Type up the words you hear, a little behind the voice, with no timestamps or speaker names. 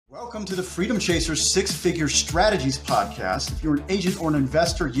Welcome to the Freedom Chasers Six-Figure Strategies podcast. If you're an agent or an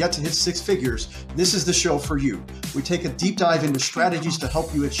investor yet to hit six figures, this is the show for you. We take a deep dive into strategies to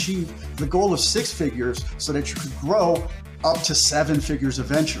help you achieve the goal of six figures so that you could grow up to seven figures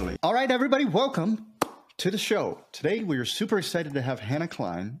eventually. All right, everybody, welcome to the show. Today, we are super excited to have Hannah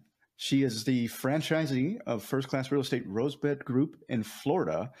Cline. She is the franchisee of First Class Real Estate Rosebud Group in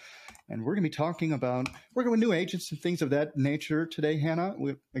Florida. And we're going to be talking about working with new agents and things of that nature today, Hannah.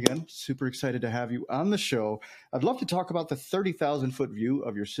 We're, again, super excited to have you on the show. I'd love to talk about the 30,000-foot view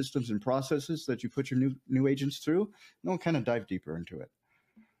of your systems and processes that you put your new agents through, and we'll kind of dive deeper into it.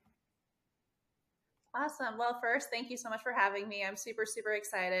 Awesome. Well, first, thank you so much for having me. I'm super, super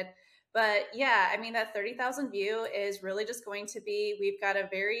excited. But yeah, I mean, that 30,000 view is really just going to be, we've got a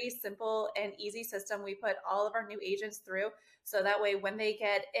very simple and easy system we put all of our new agents through. So that way, when they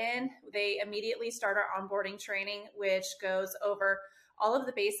get in, they immediately start our onboarding training, which goes over all of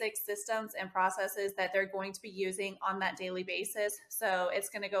the basic systems and processes that they're going to be using on that daily basis. So it's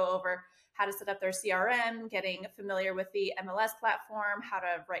going to go over how to set up their CRM, getting familiar with the MLS platform, how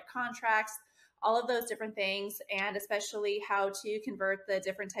to write contracts, all of those different things, and especially how to convert the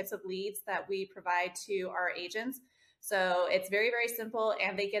different types of leads that we provide to our agents. So it's very, very simple,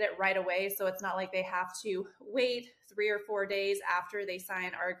 and they get it right away. So it's not like they have to wait 3 or 4 days after they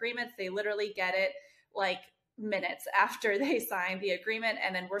sign our agreements. They literally get it like minutes after they sign the agreement,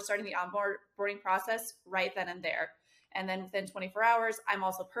 and then we're starting the onboarding process right then and there. And then within 24 hours, I'm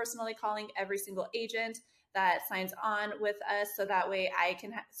also personally calling every single agent that signs on with us. So that way I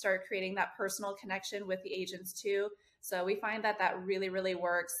can start creating that personal connection with the agents too. So we find that that really, really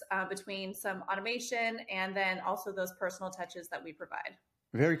works between some automation and then also those personal touches that we provide.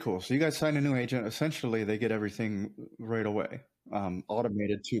 Very cool. So you guys sign a new agent. Essentially, they get everything right away,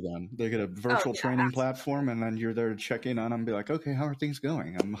 automated to them. They get a virtual training platform, and then you're there to check in on them and be like, okay, how are things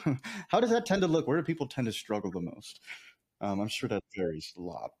going? How does that tend to look? Where do people tend to struggle the most? I'm sure that varies a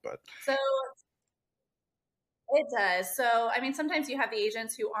lot, but... So it does. So, I mean, sometimes you have the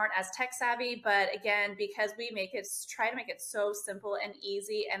agents who aren't as tech savvy, but again, because we try to make it so simple and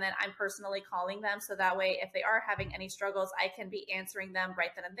easy, and then I'm personally calling them. So that way, if they are having any struggles, I can be answering them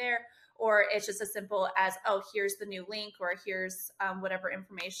right then and there. Or it's just as simple as, oh, here's the new link, or here's whatever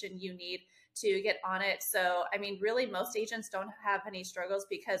information you need to get on it. So, I mean, really, most agents don't have any struggles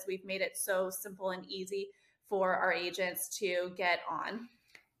because we've made it so simple and easy for our agents to get on.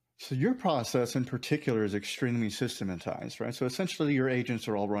 So your process in particular is extremely systematized, right? So essentially your agents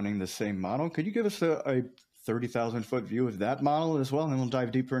are all running the same model. Could you give us a 30,000-foot view of that model as well? And then we'll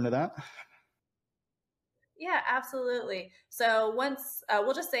dive deeper into that. Yeah, absolutely. So once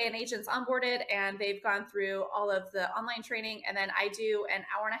we'll just say an agent's onboarded and they've gone through all of the online training, and then I do an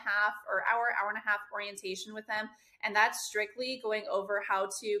hour and a half orientation with them. And that's strictly going over how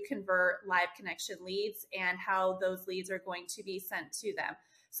to convert live connection leads and how those leads are going to be sent to them.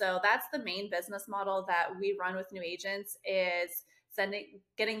 So that's the main business model that we run with new agents, is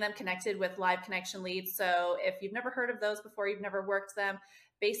getting them connected with live connection leads. So if you've never heard of those before, you've never worked them,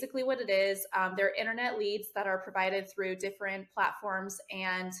 basically what it is, they're internet leads that are provided through different platforms,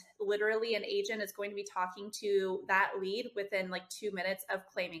 and literally an agent is going to be talking to that lead within like 2 minutes of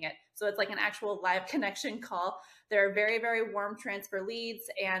claiming it. So it's like an actual live connection call. They're very, very warm transfer leads,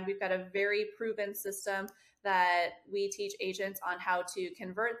 and we've got a very proven system that we teach agents on how to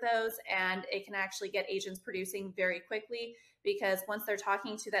convert those, and it can actually get agents producing very quickly, because once they're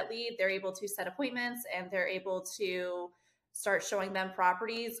talking to that lead, they're able to set appointments and they're able to start showing them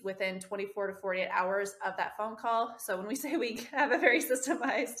properties within 24 to 48 hours of that phone call. So when we say we have a very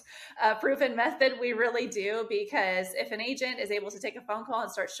systemized, proven method, we really do, because if an agent is able to take a phone call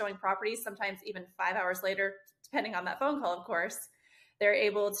and start showing properties, sometimes even 5 hours later, depending on that phone call, of course, they're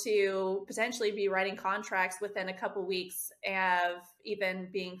able to potentially be writing contracts within a couple weeks of even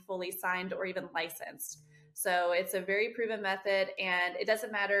being fully signed or even licensed. So it's a very proven method, and it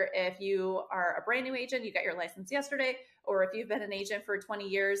doesn't matter if you are a brand new agent, you got your license yesterday, or if you've been an agent for 20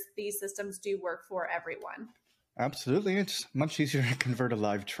 years, these systems do work for everyone. Absolutely. It's much easier to convert a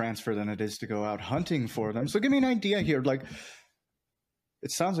live transfer than it is to go out hunting for them. So give me an idea here. Like, it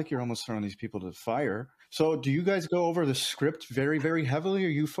sounds like you're almost throwing these people to the fire. So do you guys go over the script very, very heavily, or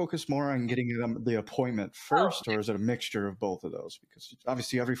you focus more on getting them the appointment first, or is it a mixture of both of those? Because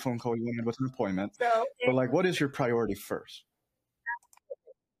obviously every phone call you end with an appointment. But like, what is your priority first?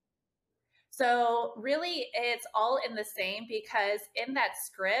 So really, it's all in the same, because in that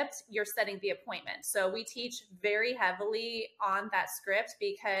script, you're setting the appointment. So we teach very heavily on that script,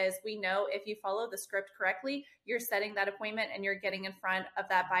 because we know if you follow the script correctly, you're setting that appointment and you're getting in front of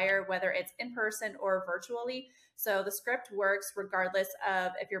that buyer, whether it's in person or virtually. So the script works regardless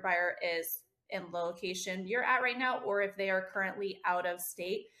of if your buyer is in the location you're at right now or if they are currently out of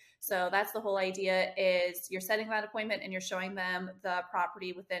state. So that's the whole idea is you're setting that appointment and you're showing them the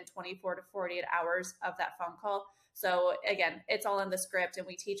property within 24 to 48 hours of that phone call. So again, it's all in the script and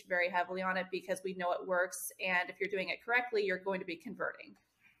we teach very heavily on it because we know it works. And if you're doing it correctly, you're going to be converting.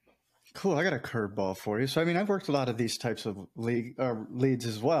 Cool. I got a curveball for you. So, I mean, I've worked a lot of these types of leads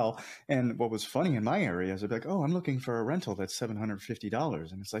as well. And what was funny in my area is I'd be like, oh, I'm looking for a rental that's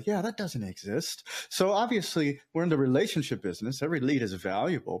 $750. And it's like, yeah, that doesn't exist. So obviously we're in the relationship business. Every lead is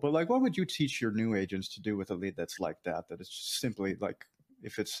valuable. But like, what would you teach your new agents to do with a lead that's like that? That it's just simply like,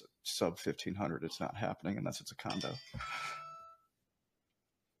 if it's sub 1500, it's not happening unless it's a condo.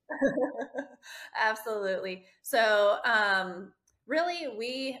 Absolutely. So, really,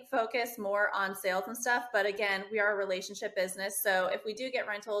 we focus more on sales and stuff. But again, we are a relationship business. So if we do get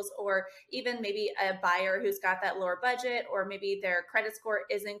rentals or even maybe a buyer who's got that lower budget or maybe their credit score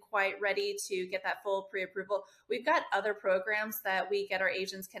isn't quite ready to get that full pre-approval, we've got other programs that we get our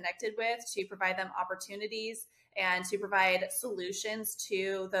agents connected with to provide them opportunities and to provide solutions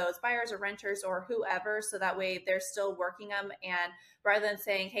to those buyers or renters or whoever. So that way they're still working them. And rather than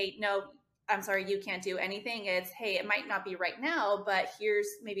saying, hey, no, I'm sorry, you can't do anything. It's, hey, it might not be right now, but here's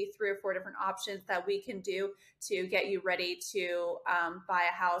maybe 3 or 4 different options that we can do to get you ready to buy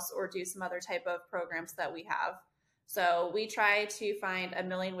a house or do some other type of programs that we have. So we try to find a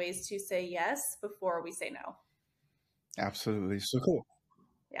million ways to say yes before we say no. Absolutely. So cool.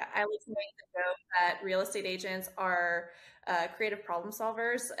 Yeah, I like to make the joke that real estate agents are creative problem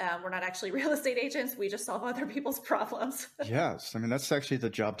solvers. We're not actually real estate agents. We just solve other people's problems. Yes. I mean, that's actually the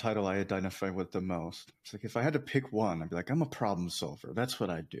job title I identify with the most. It's like if I had to pick one, I'd be like, I'm a problem solver. That's what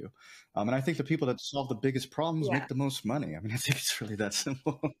I do. And I think the people that solve the biggest problems Yeah. make the most money. I mean, I think it's really that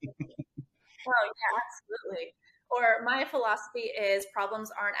simple. Oh, yeah, absolutely. Or my philosophy is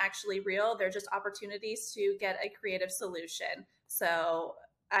problems aren't actually real. They're just opportunities to get a creative solution. So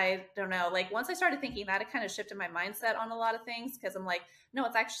I don't know. Like once I started thinking that, it kind of shifted my mindset on a lot of things because I'm like, no,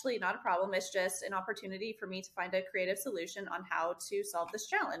 it's actually not a problem. It's just an opportunity for me to find a creative solution on how to solve this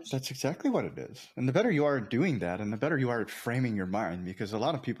challenge. That's exactly what it is. And the better you are at doing that, and the better you are at framing your mind, because a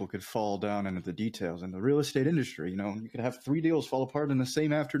lot of people could fall down into the details in the real estate industry. You know, you could have 3 deals fall apart in the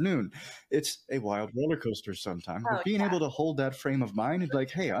same afternoon. It's a wild roller coaster sometimes. Oh, But being yeah. able to hold that frame of mind and be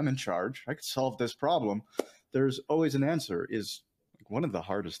like, hey, I'm in charge. I could solve this problem. There's always an answer is one of the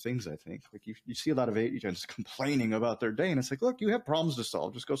hardest things, I think. Like you see a lot of agents complaining about their day, and it's like, look, you have problems to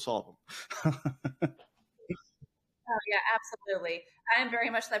solve. Just go solve them. Oh, yeah, absolutely. I'm very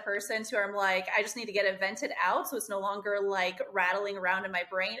much that person to where I'm like, I just need to get it vented out so it's no longer like rattling around in my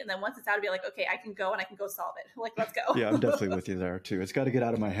brain. And then once it's out, I'll be like, okay, I can go and I can go solve it. Like, let's go. Yeah, I'm definitely with you there too. It's got to get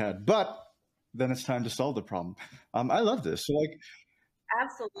out of my head. But then it's time to solve the problem. I love this. So like,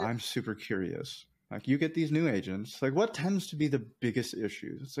 Absolutely. I'm super curious. Like you get these new agents, like what tends to be the biggest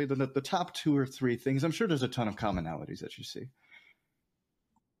issues? Let's say the top 2 or 3 things. I'm sure there's a ton of commonalities that you see.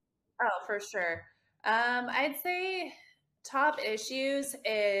 Oh, for sure. I'd say top issues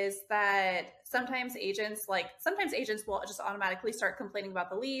is that sometimes agents will just automatically start complaining about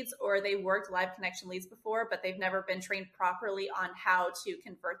the leads or they worked live connection leads before, but they've never been trained properly on how to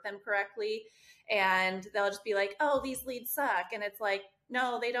convert them correctly. And they'll just be like, oh, these leads suck. And it's like,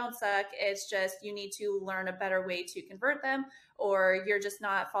 no, they don't suck. It's just you need to learn a better way to convert them, or you're just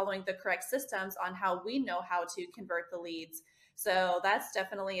not following the correct systems on how we know how to convert the leads. So that's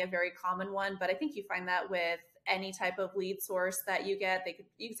definitely a very common one. But I think you find that with any type of lead source that you get.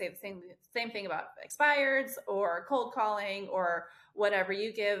 You could say the same thing about expireds or cold calling or whatever.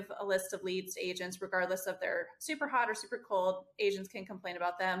 You give a list of leads to agents, regardless of they're super hot or super cold. Agents can complain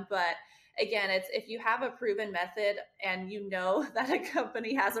about them, but again, it's if you have a proven method and you know that a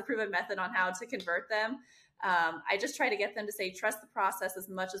company has a proven method on how to convert them. I just try to get them to say, trust the process as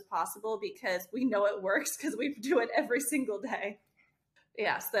much as possible because we know it works because we do it every single day.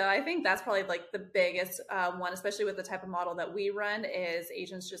 Yeah, so I think that's probably like the biggest one, especially with the type of model that we run is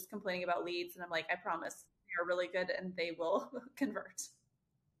agents just complaining about leads. And I'm like, I promise they're really good and they will convert.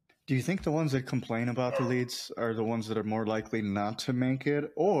 Do you think the ones that complain about the leads are the ones that are more likely not to make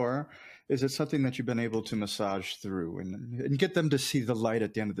it? Or is it something that you've been able to massage through and get them to see the light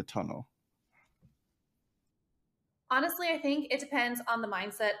at the end of the tunnel? Honestly, I think it depends on the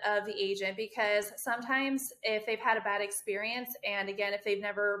mindset of the agent because sometimes if they've had a bad experience, and again, if they've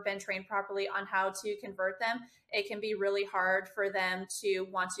never been trained properly on how to convert them, it can be really hard for them to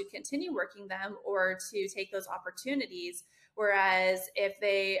want to continue working them or to take those opportunities. Whereas if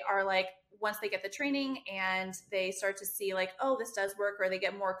they are like, once they get the training and they start to see like, oh, this does work, or they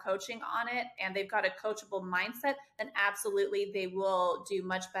get more coaching on it and they've got a coachable mindset, then absolutely they will do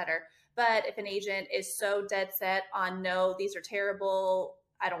much better. But if an agent is so dead set on, no, these are terrible,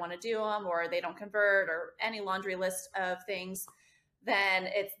 I don't want to do them, or they don't convert, or any laundry list of things, then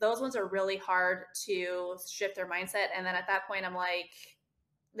those ones are really hard to shift their mindset. And then at that point, I'm like,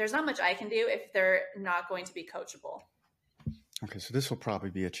 there's not much I can do if they're not going to be coachable. Okay, so this will probably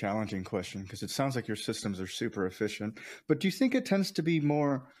be a challenging question because it sounds like your systems are super efficient. But do you think it tends to be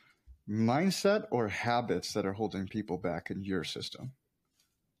more mindset or habits that are holding people back in your system?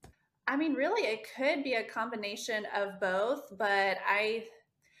 I mean, really, it could be a combination of both, but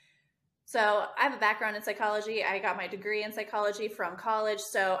so I have a background in psychology. I got my degree in psychology from college.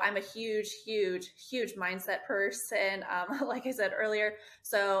 So I'm a huge, huge, huge mindset person, like I said earlier.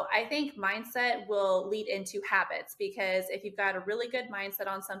 So I think mindset will lead into habits, because if you've got a really good mindset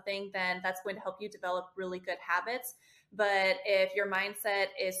on something, then that's going to help you develop really good habits. But if your mindset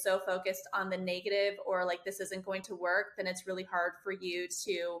is so focused on the negative, or like this isn't going to work, then it's really hard for you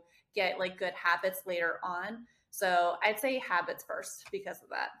to get like good habits later on. So I'd say habits first because of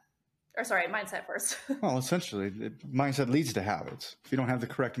that. Or sorry, mindset first. Well, essentially, mindset leads to habits. If you don't have the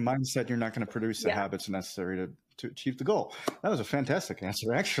correct mindset, you're not going to produce the habits necessary to achieve the goal. That was a fantastic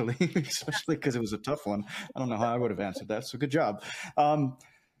answer, actually, especially because it was a tough one. I don't know how I would have answered that, so good job.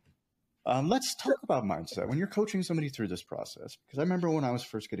 Let's talk about mindset. When you're coaching somebody through this process, because I remember when I was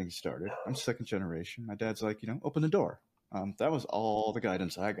first getting started, I'm second generation. My dad's like, open the door. That was all the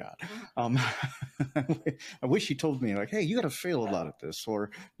guidance I got. I wish he told me like, hey, you got to fail a lot at this,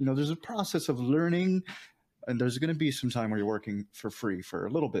 or, there's a process of learning, and there's going to be some time where you're working for free for a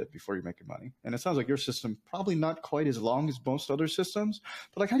little bit before you're making money. And it sounds like your system probably not quite as long as most other systems,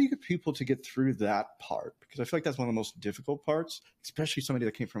 but like, how do you get people to get through that part? Because I feel like that's one of the most difficult parts, especially somebody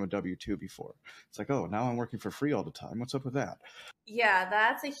that came from a W-2 before. It's like, oh, now I'm working for free all the time. What's up with that? Yeah,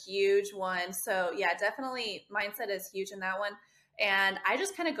 that's a huge one. So yeah, definitely mindset is huge in that one. And I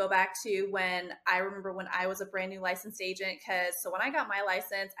just kind of go back to when I remember when I was a brand new licensed agent. So when I got my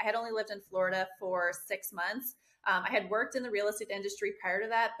license, I had only lived in Florida for 6 months. I had worked in the real estate industry prior to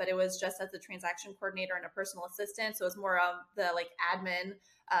that, but it was just as a transaction coordinator and a personal assistant. So it was more of the like admin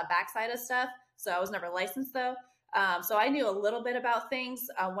backside of stuff. So I was never licensed though. So I knew a little bit about things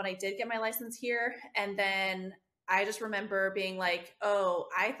when I did get my license here. And then I just remember being like, oh,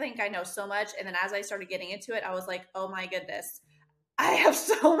 I think I know so much. And then as I started getting into it, I was like, oh my goodness, I have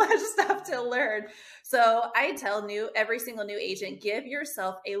so much stuff to learn. So I tell every single new agent, give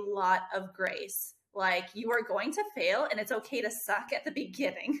yourself a lot of grace. Like, you are going to fail, and it's okay to suck at the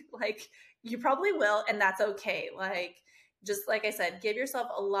beginning. Like, you probably will, and that's okay. Like, just like I said, give yourself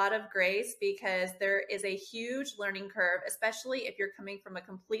a lot of grace, because there is a huge learning curve, especially if you're coming from a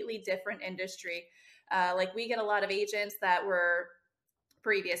completely different industry. Like, we get a lot of agents that were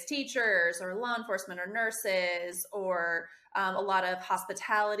previous teachers or law enforcement or nurses, or a lot of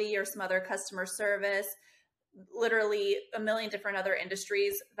hospitality or some other customer service, literally a million different other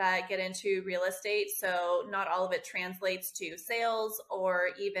industries that get into real estate. So not all of it translates to sales or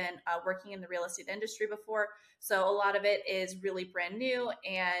even working in the real estate industry before. So a lot of it is really brand new,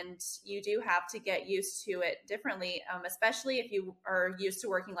 and you do have to get used to it differently, especially if you are used to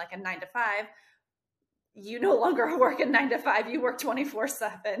working like a 9 to 5. You no longer work a 9 to 5, you work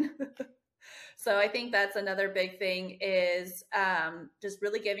 24/7. So I think that's another big thing, is just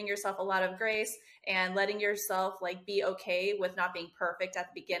really giving yourself a lot of grace and letting yourself like be okay with not being perfect at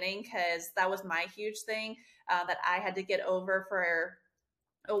the beginning, because that was my huge thing that I had to get over for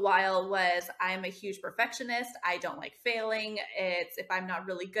a while. Was I'm a huge perfectionist. I don't like failing. If I'm not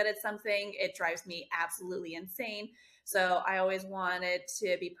really good at something, it drives me absolutely insane. So I always wanted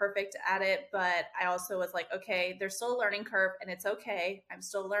to be perfect at it, but I also was like, okay, there's still a learning curve, and it's okay. I'm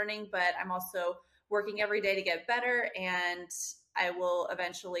still learning, but I'm also working every day to get better, and I will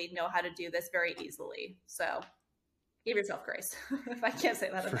eventually know how to do this very easily. So give yourself grace, if I can't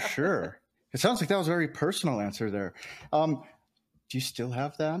say that enough. For sure. It sounds like that was a very personal answer there. Do you still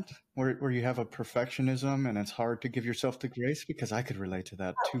have that, where you have a perfectionism and it's hard to give yourself the grace? Because I could relate to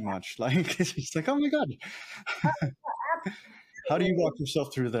that too much. Like, it's like, oh my God. How do you walk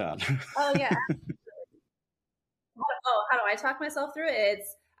yourself through that? Oh yeah. How do I talk myself through it?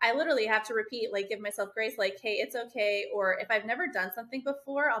 I literally have to repeat, like, give myself grace, like, hey, it's okay. Or if I've never done something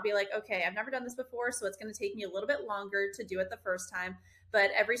before, I'll be like, okay, I've never done this before, so it's going to take me a little bit longer to do it the first time. But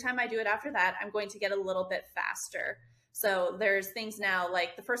every time I do it after that, I'm going to get a little bit faster. So there's things now,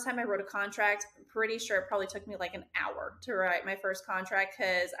 like the first time I wrote a contract, I'm pretty sure it probably took me like an hour to write my first contract,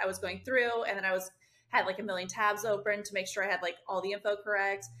 because I was going through and then had like a million tabs open to make sure I had like all the info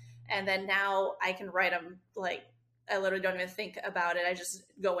correct. And then now I can write them like, I literally don't even think about it. I just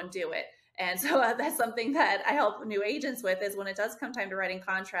go and do it. And so that's something that I help new agents with, is when it does come time to writing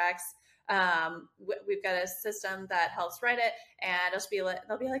contracts, we've got a system that helps write it, and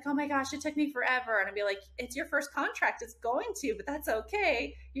they'll be like, oh my gosh, it took me forever. And I'll be like, it's your first contract. It's going to, but that's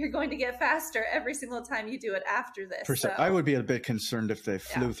okay. You're going to get faster every single time you do it after this. So, I would be a bit concerned if they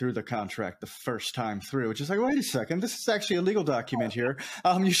flew through the contract the first time through, which is like, wait a second, this is actually a legal document here.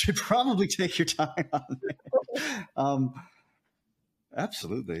 You should probably take your time on it.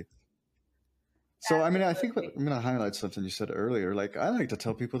 Absolutely. So, I mean, I think I'm going to highlight something you said earlier. Like, I like to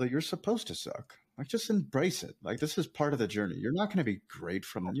tell people that you're supposed to suck. Like, just embrace it. Like, this is part of the journey. You're not going to be great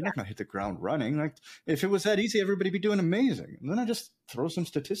you're not going to hit the ground running. Like, if it was that easy, everybody would be doing amazing. And then I just throw some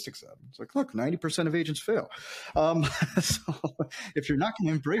statistics at them. It's like, look, 90% of agents fail. So if you're not going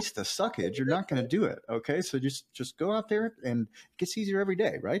to embrace the suckage, you're not going to do it. Okay. So just go out there, and it gets easier every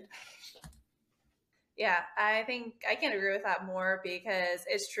day, right? Yeah, I think I can't agree with that more, because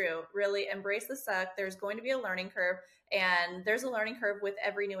it's true. Really embrace the suck. There's going to be a learning curve, and there's a learning curve with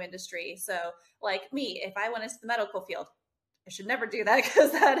every new industry. So like me, if I went into the medical field, I should never do that,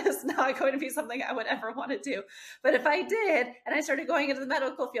 because that is not going to be something I would ever want to do. But if I did, and I started going into the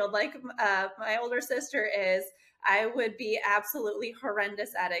medical field like my older sister is, I would be absolutely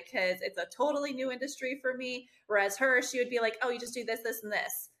horrendous at it, because it's a totally new industry for me. Whereas she would be like, oh, you just do this, this, and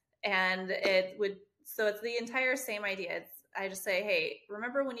this. And so it's the entire same idea. I just say, hey,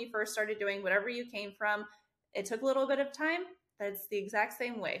 remember when you first started doing whatever you came from? It took a little bit of time. That's the exact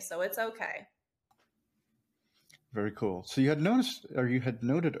same way. So it's okay. Very cool. So you had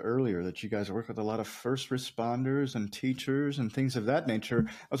noted earlier that you guys work with a lot of first responders and teachers and things of that nature.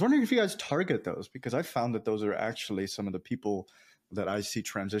 I was wondering if you guys target those, because I found that those are actually some of the people that I see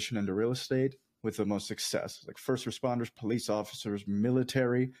transition into real estate with the most success. Like first responders, police officers,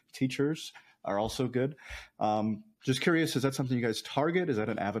 military, teachers are also good. Just curious, is that something you guys target? Is that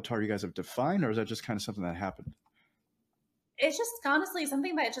an avatar you guys have defined, or is that just kind of something that happened? It's just honestly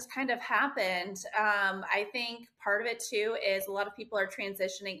something that just kind of happened. I think part of it too is a lot of people are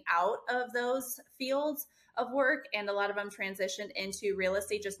transitioning out of those fields of work, and a lot of them transition into real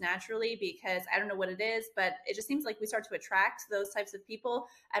estate just naturally, because I don't know what it is, but it just seems like we start to attract those types of people.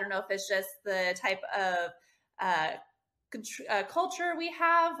 I don't know if it's just the type of culture we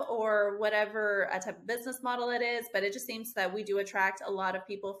have, or whatever type of business model it is, but it just seems that we do attract a lot of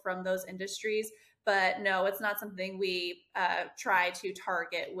people from those industries. But no, it's not something we try to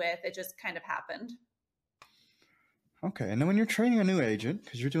target with. It just kind of happened. Okay. And then when you're training a new agent,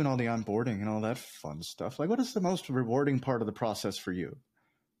 because you're doing all the onboarding and all that fun stuff, like what is the most rewarding part of the process for you?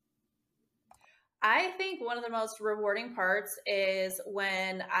 I think one of the most rewarding parts is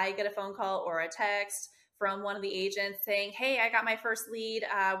when I get a phone call or a text from one of the agents saying, hey, I got my first lead.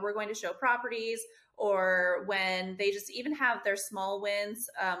 We're going to show properties. Or when they just even have their small wins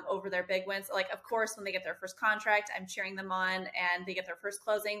over their big wins. Like, of course, when they get their first contract, I'm cheering them on, and they get their first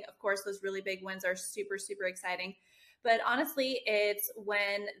closing. Of course, those really big wins are super, super exciting. But honestly, it's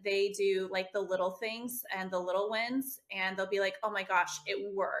when they do like the little things and the little wins, and they'll be like, oh my gosh,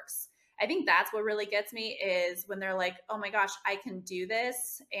 it works. I think that's what really gets me, is when they're like, oh my gosh, I can do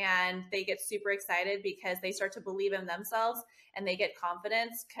this. And they get super excited because they start to believe in themselves, and they get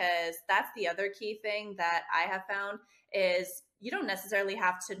confidence. Because that's the other key thing that I have found, is you don't necessarily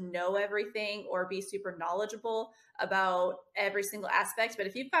have to know everything or be super knowledgeable about every single aspect. But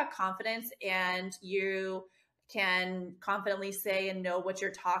if you've got confidence and you can confidently say and know what you're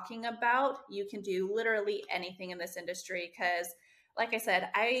talking about, you can do literally anything in this industry. Because like I said,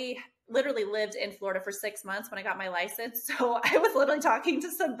 I literally lived in Florida for 6 months when I got my license. So I was literally talking to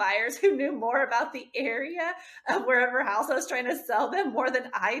some buyers who knew more about the area of wherever house I was trying to sell them more than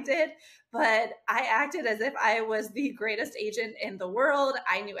I did. But I acted as if I was the greatest agent in the world.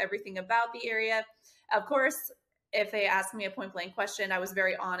 I knew everything about the area. Of course, if they asked me a point blank question, I was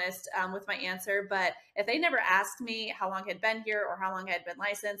very honest with my answer. But if they never asked me how long I had been here or how long I had been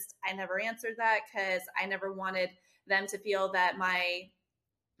licensed, I never answered that, because I never wanted them to feel that my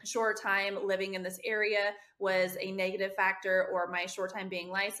short time living in this area was a negative factor, or my short time being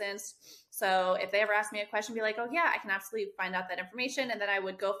licensed. So if they ever ask me a question, be like, oh yeah, I can absolutely find out that information. And then I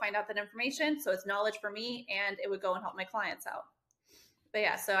would go find out that information. So it's knowledge for me, and it would go and help my clients out. But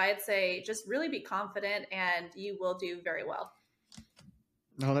yeah, so I'd say just really be confident, and you will do very well.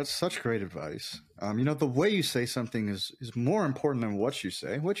 Oh, that's such great advice. The way you say something is more important than what you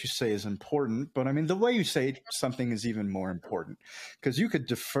say. What you say is important, but I mean, the way you say something is even more important because you could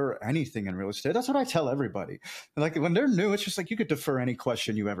defer anything in real estate. That's what I tell everybody. Like when they're new, it's just like you could defer any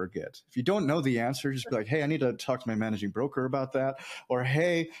question you ever get. If you don't know the answer, just be like, hey, I need to talk to my managing broker about that. Or,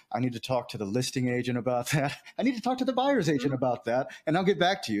 hey, I need to talk to the listing agent about that. I need to talk to the buyer's agent about that. And I'll get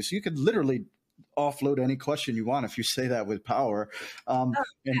back to you. So you could literally offload any question you want if you say that with power. Oh, And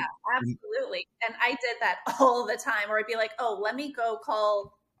yeah, absolutely. And I did that all the time where I'd be like, oh, let me go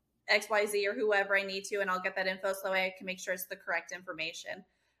call XYZ or whoever I need to, and I'll get that info so I can make sure it's the correct information.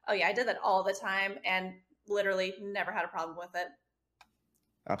 Oh, yeah, I did that all the time and literally never had a problem with it.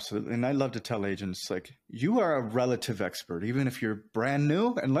 Absolutely. And I love to tell agents, like, you are a relative expert, even if you're brand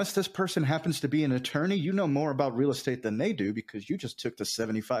new. Unless this person happens to be an attorney, you know more about real estate than they do because you just took the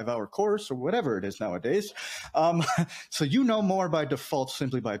 75-hour course or whatever it is nowadays. Um, so you know more by default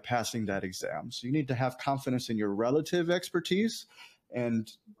simply by passing that exam. So you need to have confidence in your relative expertise and,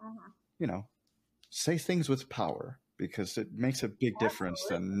 Mhm. you know, say things with power because it makes a big difference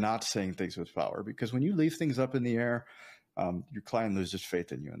Absolutely. than not saying things with power. Because when you leave things up in the air, your client loses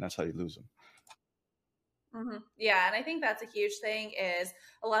faith in you, and that's how you lose them. Yeah, and I think that's a huge thing is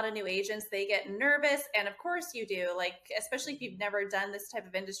a lot of new agents, they get nervous, and of course you do, like especially if you've never done this type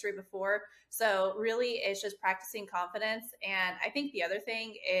of industry before. So really it's just practicing confidence. And I think the other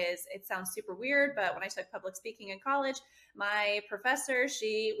thing is, it sounds super weird, but when I took public speaking in college, my professor,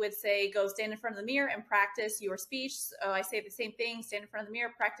 she would say go stand in front of the mirror and practice your speech. So I say the same thing, stand in front of the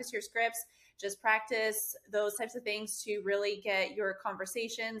mirror, practice your scripts, just practice those types of things to really get your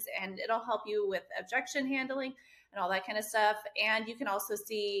conversations, and it'll help you with objection handling and all that kind of stuff. And you can also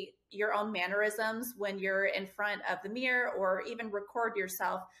see your own mannerisms when you're in front of the mirror, or even record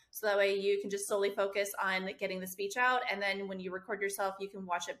yourself, so that way you can just solely focus on getting the speech out, and then when you record yourself you can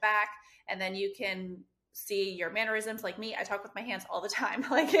watch it back, and then you can see your mannerisms. Like me, I talk with my hands all the time.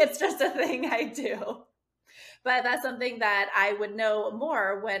 Like it's just a thing I do, but that's something that I would know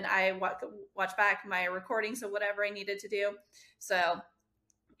more when I watch back my recordings of whatever I needed to do. So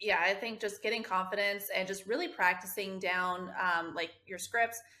yeah, I think just getting confidence and just really practicing down like your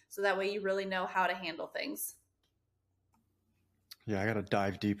scripts, so that way you really know how to handle things. Yeah, I got to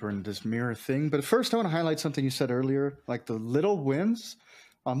dive deeper into this mirror thing. But first, I want to highlight something you said earlier, like the little wins.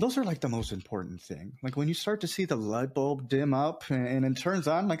 Those are like the most important thing. Like when you start to see the light bulb dim up and it turns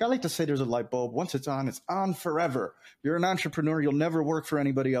on, like I like to say there's a light bulb. Once it's on forever. You're an entrepreneur. You'll never work for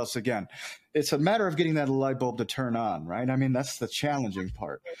anybody else again. It's a matter of getting that light bulb to turn on, right? I mean, that's the challenging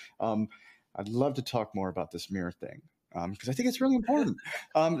part. Um, I'd love to talk more about this mirror thing because I think it's really important.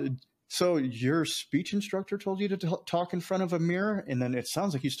 So your speech instructor told you to talk in front of a mirror, and then it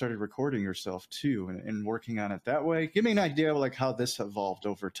sounds like you started recording yourself too and working on it that way. Give me an idea of like how this evolved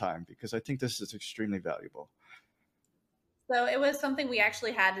over time, because I think this is extremely valuable. So it was something we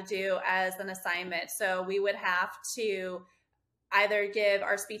actually had to do as an assignment. So we would have to either give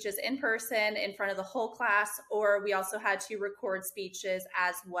our speeches in person in front of the whole class, or we also had to record speeches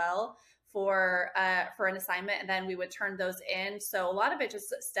as well for an assignment, and then we would turn those in. So a lot of it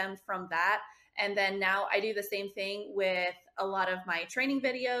just stemmed from that. And then now I do the same thing with a lot of my training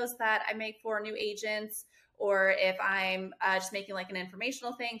videos that I make for new agents, or if I'm just making like an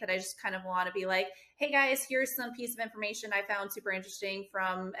informational thing that I just kind of want to be like, hey guys, here's some piece of information I found super interesting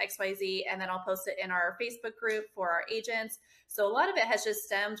from XYZ, and then I'll post it in our Facebook group for our agents. So a lot of it has just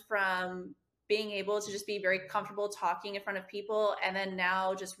stemmed from being able to just be very comfortable talking in front of people, and then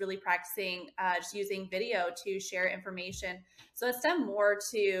now just really practicing just using video to share information. So it's stemmed more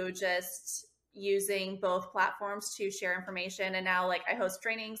to just using both platforms to share information. And now like I host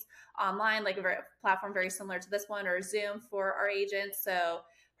trainings online, like a platform very similar to this one, or Zoom for our agents. So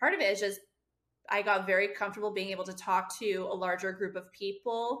part of it is just I got very comfortable being able to talk to a larger group of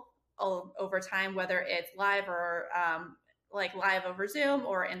people over time, whether it's live or like live over Zoom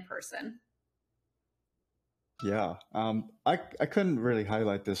or in person. Yeah, I couldn't really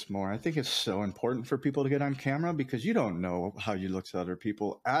highlight this more. I think it's so important for people to get on camera because you don't know how you look to other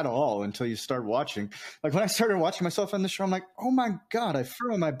people at all until you start watching. Like when I started watching myself on the show, I'm like, oh my God, I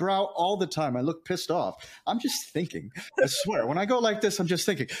furrow my brow all the time. I look pissed off. I'm just thinking. I swear, when I go like this, I'm just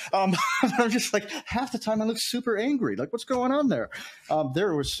thinking. I'm just like half the time I look super angry. Like what's going on there?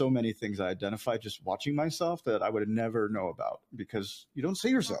 There were so many things I identified just watching myself that I would never know about because you don't see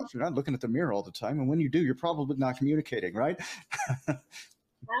yourself. You're not looking at the mirror all the time, and when you do, you're probably not communicating, right?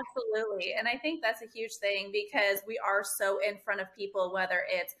 Absolutely. And I think that's a huge thing because we are so in front of people, whether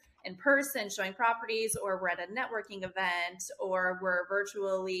it's in person showing properties, or we're at a networking event, or we're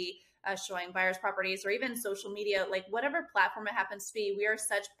virtually showing buyers properties, or even social media, like whatever platform it happens to be. We are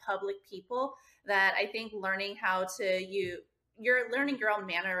such public people that I think learning how to you're learning your own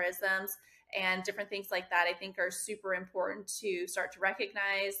mannerisms and different things like that, I think are super important to start to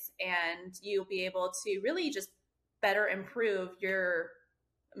recognize, and you'll be able to really just better improve your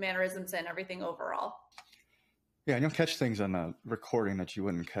mannerisms and everything overall. Yeah, and you'll catch things on a recording that you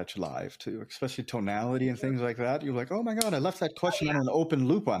wouldn't catch live too, especially tonality and things like that. You're like, oh my God, I left that question on an open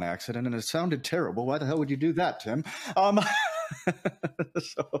loop on accident and it sounded terrible. Why the hell would you do that, Tim?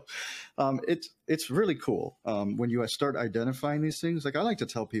 So it's really cool when you start identifying these things. Like I like to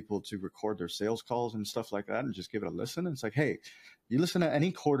tell people to record their sales calls and stuff like that and just give it a listen. And it's like, hey, you listen to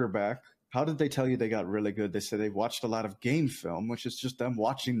any quarterback. How did they tell you they got really good? They say they watched a lot of game film, which is just them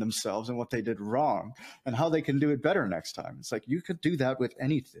watching themselves and what they did wrong and how they can do it better next time. It's like you could do that with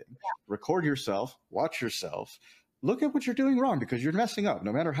anything. Yeah. Record yourself, watch yourself, look at what you're doing wrong because you're messing up.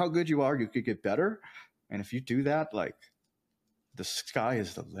 No matter how good you are, you could get better. And if you do that, like the sky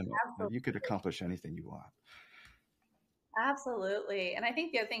is the limit. Absolutely. You could accomplish anything you want. Absolutely. And I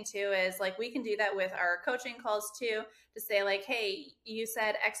think the other thing too is like we can do that with our coaching calls too, to say like, hey, you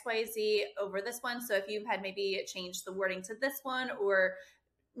said XYZ over this one. So if you had maybe changed the wording to this one, or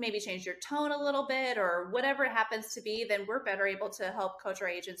maybe change your tone a little bit, or whatever it happens to be, then we're better able to help coach our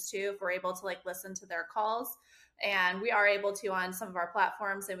agents too, if we're able to like listen to their calls. And we are able to on some of our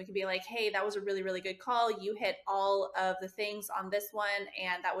platforms, and we can be like, hey, that was a really, really good call. You hit all of the things on this one,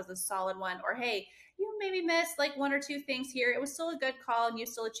 and that was a solid one. Or, hey, you maybe missed like one or two things here. It was still a good call and you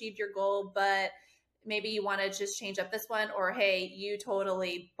still achieved your goal, but maybe you want to just change up this one. Or, hey, you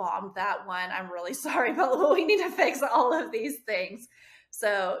totally bombed that one. I'm really sorry, but we need to fix all of these things.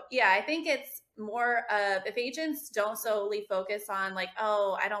 So yeah, I think it's more of if agents don't solely focus on like,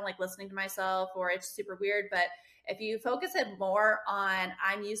 oh, I don't like listening to myself, or it's super weird, but if you focus it more on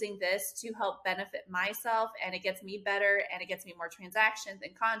I'm using this to help benefit myself and it gets me better and it gets me more transactions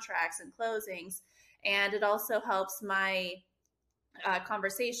and contracts and closings, and it also helps my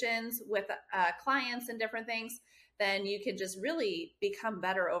conversations with clients and different things, then you can just really become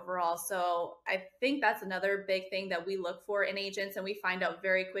better overall. So I think that's another big thing that we look for in agents, and we find out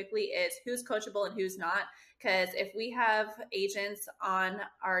very quickly is who's coachable and who's not. Because if we have agents on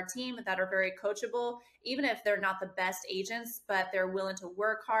our team that are very coachable, even if they're not the best agents, but they're willing to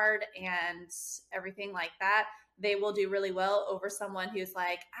work hard and everything like that, they will do really well over someone who's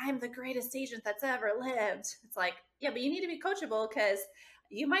like, I'm the greatest agent that's ever lived. It's like, yeah, but you need to be coachable, because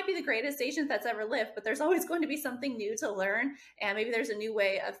you might be the greatest agent that's ever lived, but there's always going to be something new to learn. And maybe there's a new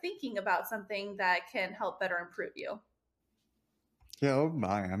way of thinking about something that can help better improve you. Yeah, oh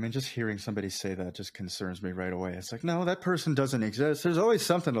my. I mean, just hearing somebody say that just concerns me right away. It's like, no, that person doesn't exist. There's always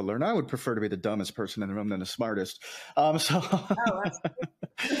something to learn. I would prefer to be the dumbest person in the room than the smartest. It's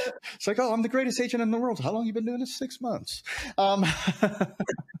like, oh, I'm the greatest agent in the world. How long have you been doing this? 6 months. A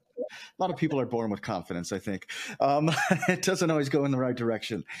lot of people are born with confidence, I think. It doesn't always go in the right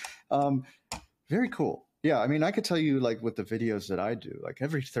direction. Very cool. Yeah, I mean, I could tell you, like, with the videos that I do, like,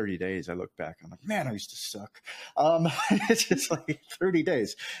 every 30 days I look back, I'm like, man, I used to suck. It's just like 30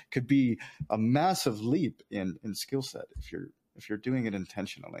 days could be a massive leap in skill set if you're doing it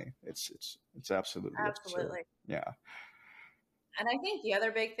intentionally. It's absolutely. Absolutely. Yeah. And I think the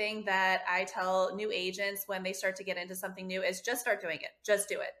other big thing that I tell new agents when they start to get into something new is just start doing it. Just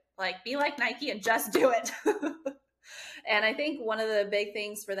do it. Like, be like Nike and just do it. And I think one of the big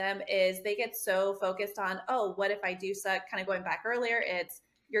things for them is they get so focused on, oh, what if I do suck? Kind of going back earlier, it's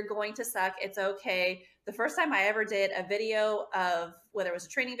you're going to suck. It's okay. The first time I ever did a video of whether it was a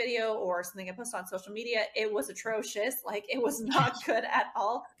training video or something I posted on social media, it was atrocious. Like, it was not good at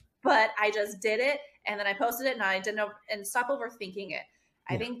all, but I just did it. And then I posted it and I didn't and stop overthinking it.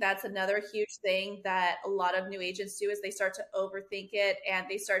 I think that's another huge thing that a lot of new agents do is they start to overthink it, and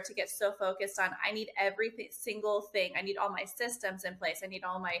they start to get so focused on, I need every single thing. I need all my systems in place. I need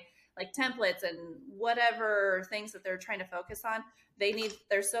all my like templates and whatever things that they're trying to focus on.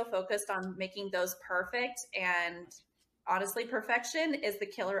 They're so focused on making those perfect. And honestly, perfection is the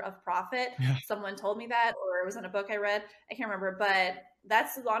killer of profit. Yeah. Someone told me that, or it was in a book I read. I can't remember, but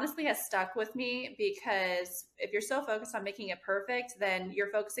that's honestly has stuck with me, because if you're so focused on making it perfect, then you're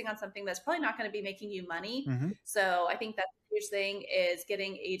focusing on something that's probably not going to be making you money. Mm-hmm. So I think that's a huge thing is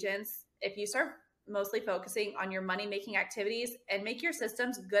getting agents. If you start mostly focusing on your money making activities and make your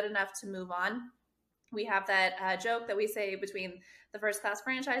systems good enough to move on. We have that joke that we say between the first class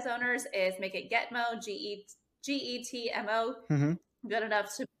franchise owners is make it Getmo, GETMO, mm-hmm. good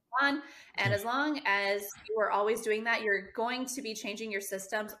enough to on. And as long as you are always doing that, you're going to be changing your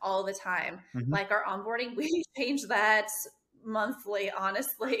systems all the time. Mm-hmm. Like our onboarding, we change that monthly,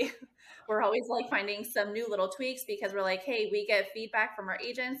 honestly. We're always like finding some new little tweaks because we're like, hey, we get feedback from our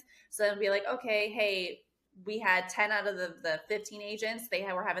agents. So it'll be like, okay, hey, we had 10 out of the 15 agents.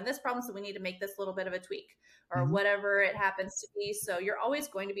 Were having this problem. So we need to make this little bit of a tweak or Mhm. whatever it happens to be. So you're always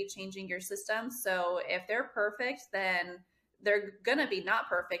going to be changing your system. So if they're perfect, then they're going to be not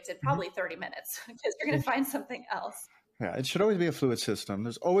perfect in Mhm. probably 30 minutes because you're going to find something else. Yeah, it should always be a fluid system.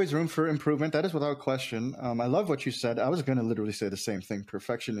 There's always room for improvement. That is without question. I love what you said. I was going to literally say the same thing.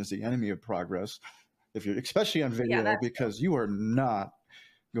 Perfection is the enemy of progress. If you're, especially on Yeah, video, that's because you are not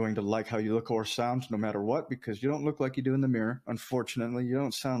going to like how you look or sound no matter what, because you don't look like you do in the mirror. Unfortunately, you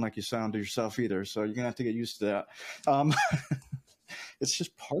don't sound like you sound to yourself either. So you're going to have to get used to that. Um, it's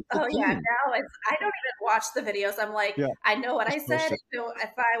just part of the oh yeah, thing. now I don't even watch the videos. I'm like, Yeah, I know what I just post said. it. So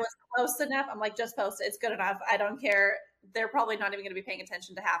if I was close enough, I'm like, just post it. It's good enough. I don't care. They're probably not even going to be paying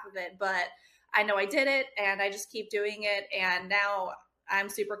attention to half of it, but I know I did it, and I just keep doing it. And now I'm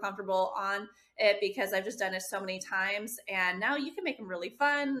super comfortable on it because I've just done it so many times. And now you can make them really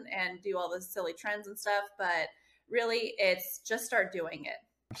fun and do all the silly trends and stuff. But really, it's just start doing it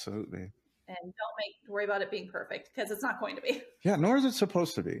Absolutely. and don't worry about it being perfect because it's not going to be. Yeah, nor is it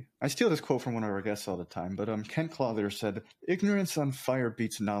supposed to be. I steal this quote from one of our guests all the time, but Kent Clothier said, "Ignorance on fire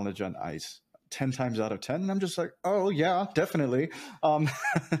beats knowledge on ice." 10 times out of 10. And I'm just like, oh, yeah, definitely.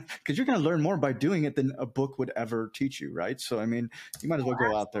 Because you're going to learn more by doing it than a book would ever teach you, right? So, I mean, you might as well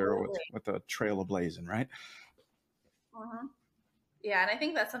go out there Absolutely. with a trail ablazing, right? Mhm. Yeah, and I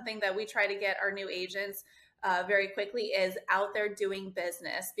think that's something that we try to get our new agents very quickly is out there doing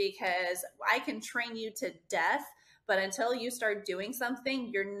business because I can train you to death, but until you start doing something,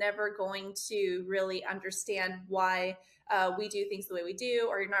 you're never going to really understand why we do things the way we do,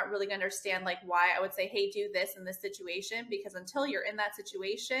 or you're not really going to understand like why I would say, hey, do this in this situation, because until you're in that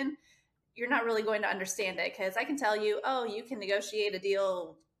situation, you're not really going to understand it. Because I can tell you, oh, you can negotiate a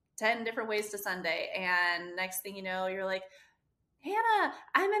deal 10 different ways to Sunday, and next thing you know, you're like, Hannah,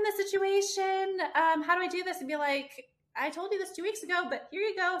 I'm in this situation. How do I do this? And be like, I told you this 2 weeks ago, but here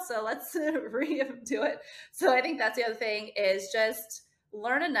you go. So let's redo it. So I think that's the other thing is just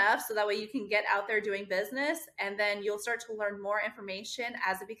learn enough so that way you can get out there doing business and then you'll start to learn more information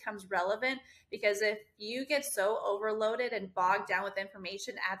as it becomes relevant. Because if you get so overloaded and bogged down with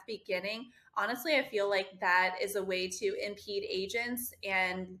information at the beginning, honestly, I feel like that is a way to impede agents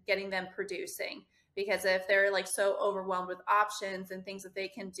and getting them producing because if they're like so overwhelmed with options and things that they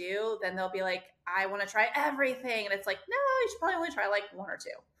can do, then they'll be like, I want to try everything. And it's like, no, you should probably only try like one or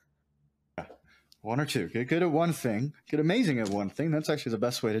two. One or two. Get good at one thing. Get amazing at one thing. That's actually the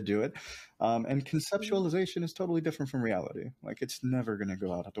best way to do it. And conceptualization is totally different from reality. Like it's never going to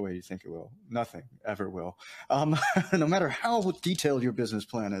go out the way you think it will. Nothing ever will. No matter how detailed your business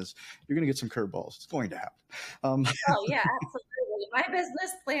plan is, you're going to get some curveballs. It's going to happen. Oh, yeah, absolutely. My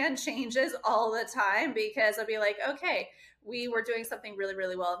business plan changes all the time because I'll be like, okay, we were doing something really,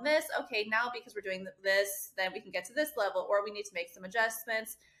 really well in this. Okay, now because we're doing this, then we can get to this level, or we need to make some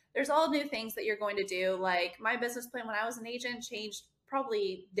adjustments. There's all new things that you're going to do. Like my business plan when I was an agent changed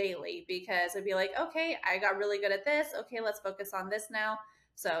probably daily because I'd be like, okay, I got really good at this. Okay, let's focus on this now.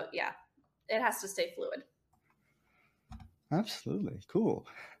 So, yeah, it has to stay fluid. Absolutely. Cool.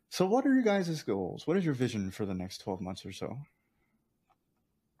 So, what are your guys' goals? What is your vision for the next 12 months or so?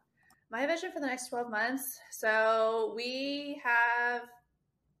 My vision for the next 12 months. So, we have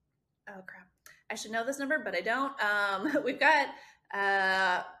oh crap, I should know this number, but I don't. We've got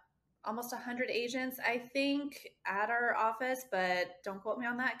almost 100 agents, I think, at our office, but don't quote me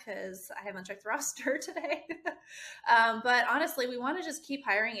on that because I haven't checked the roster today. But honestly, we want to just keep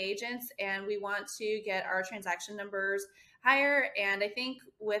hiring agents and we want to get our transaction numbers higher. And I think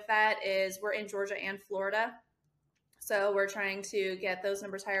with that is we're in Georgia and Florida. So we're trying to get those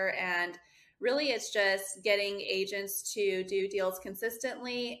numbers higher. And really, it's just getting agents to do deals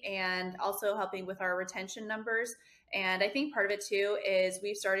consistently and also helping with our retention numbers. And I think part of it too is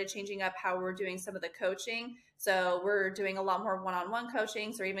we've started changing up how we're doing some of the coaching. So we're doing a lot more one-on-one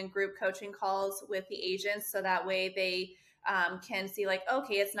coachings or even group coaching calls with the agents. So that way they can see like,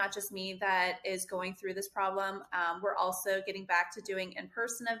 okay, it's not just me that is going through this problem. We're also getting back to doing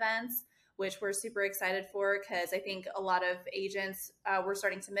in-person events, which we're super excited for because I think a lot of agents were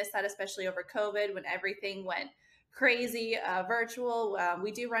starting to miss that, especially over COVID when everything went crazy virtual.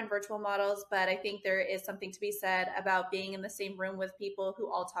 We do run virtual models, but I think there is something to be said about being in the same room with people who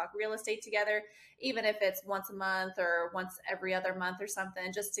all talk real estate together, even if it's once a month or once every other month or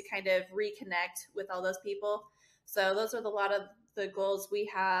something, just to kind of reconnect with all those people. So those are a lot of the goals we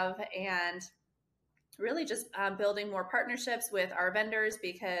have. And really just building more partnerships with our vendors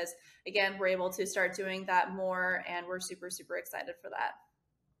because, again, we're able to start doing that more, and we're super, super excited for that.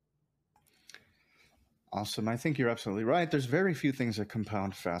 Awesome. I think you're absolutely right. There's very few things that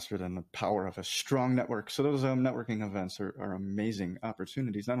compound faster than the power of a strong network. So those networking events are amazing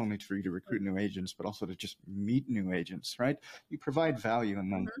opportunities, not only for you to recruit new agents, but also to just meet new agents, right? You provide value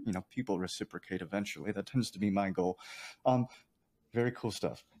and then, people reciprocate eventually. That tends to be my goal. Very cool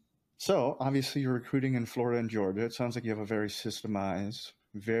stuff. So obviously you're recruiting in Florida and Georgia. It sounds like you have a very systemized,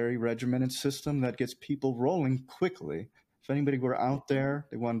 very regimented system that gets people rolling quickly. If anybody were out there,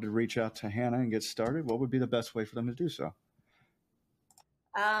 they wanted to reach out to Hannah and get started, what would be the best way for them to do so?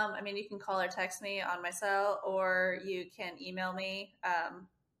 You can call or text me on my cell, or you can email me.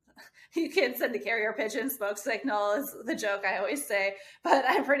 You can send the carrier pigeon. Smoke signal is the joke I always say, but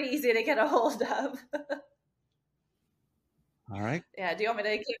I'm pretty easy to get a hold of. All right. Yeah. Do you want me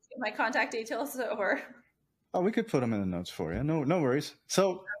to give my contact details, or? Oh, we could put them in the notes for you. No worries.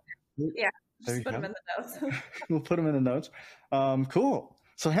 So yeah, just put them in the notes. We'll put them in the notes. Cool.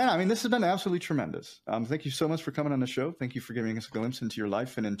 So Hannah, this has been absolutely tremendous. Thank you so much for coming on the show. Thank you for giving us a glimpse into your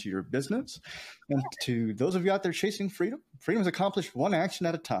life and into your business. And to those of you out there chasing freedom, freedom is accomplished one action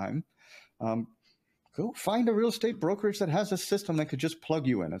at a time. Go find a real estate brokerage that has a system that could just plug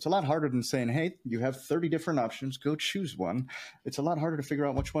you in. It's a lot harder than saying, hey, you have 30 different options, go choose one. It's a lot harder to figure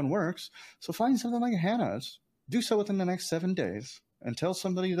out which one works. So find something like Hannah's. Do so within the next 7 days and tell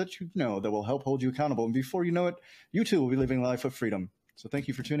somebody that you know that will help hold you accountable. And before you know it, you too will be living a life of freedom. So thank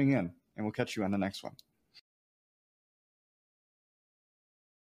you for tuning in, and we'll catch you on the next one.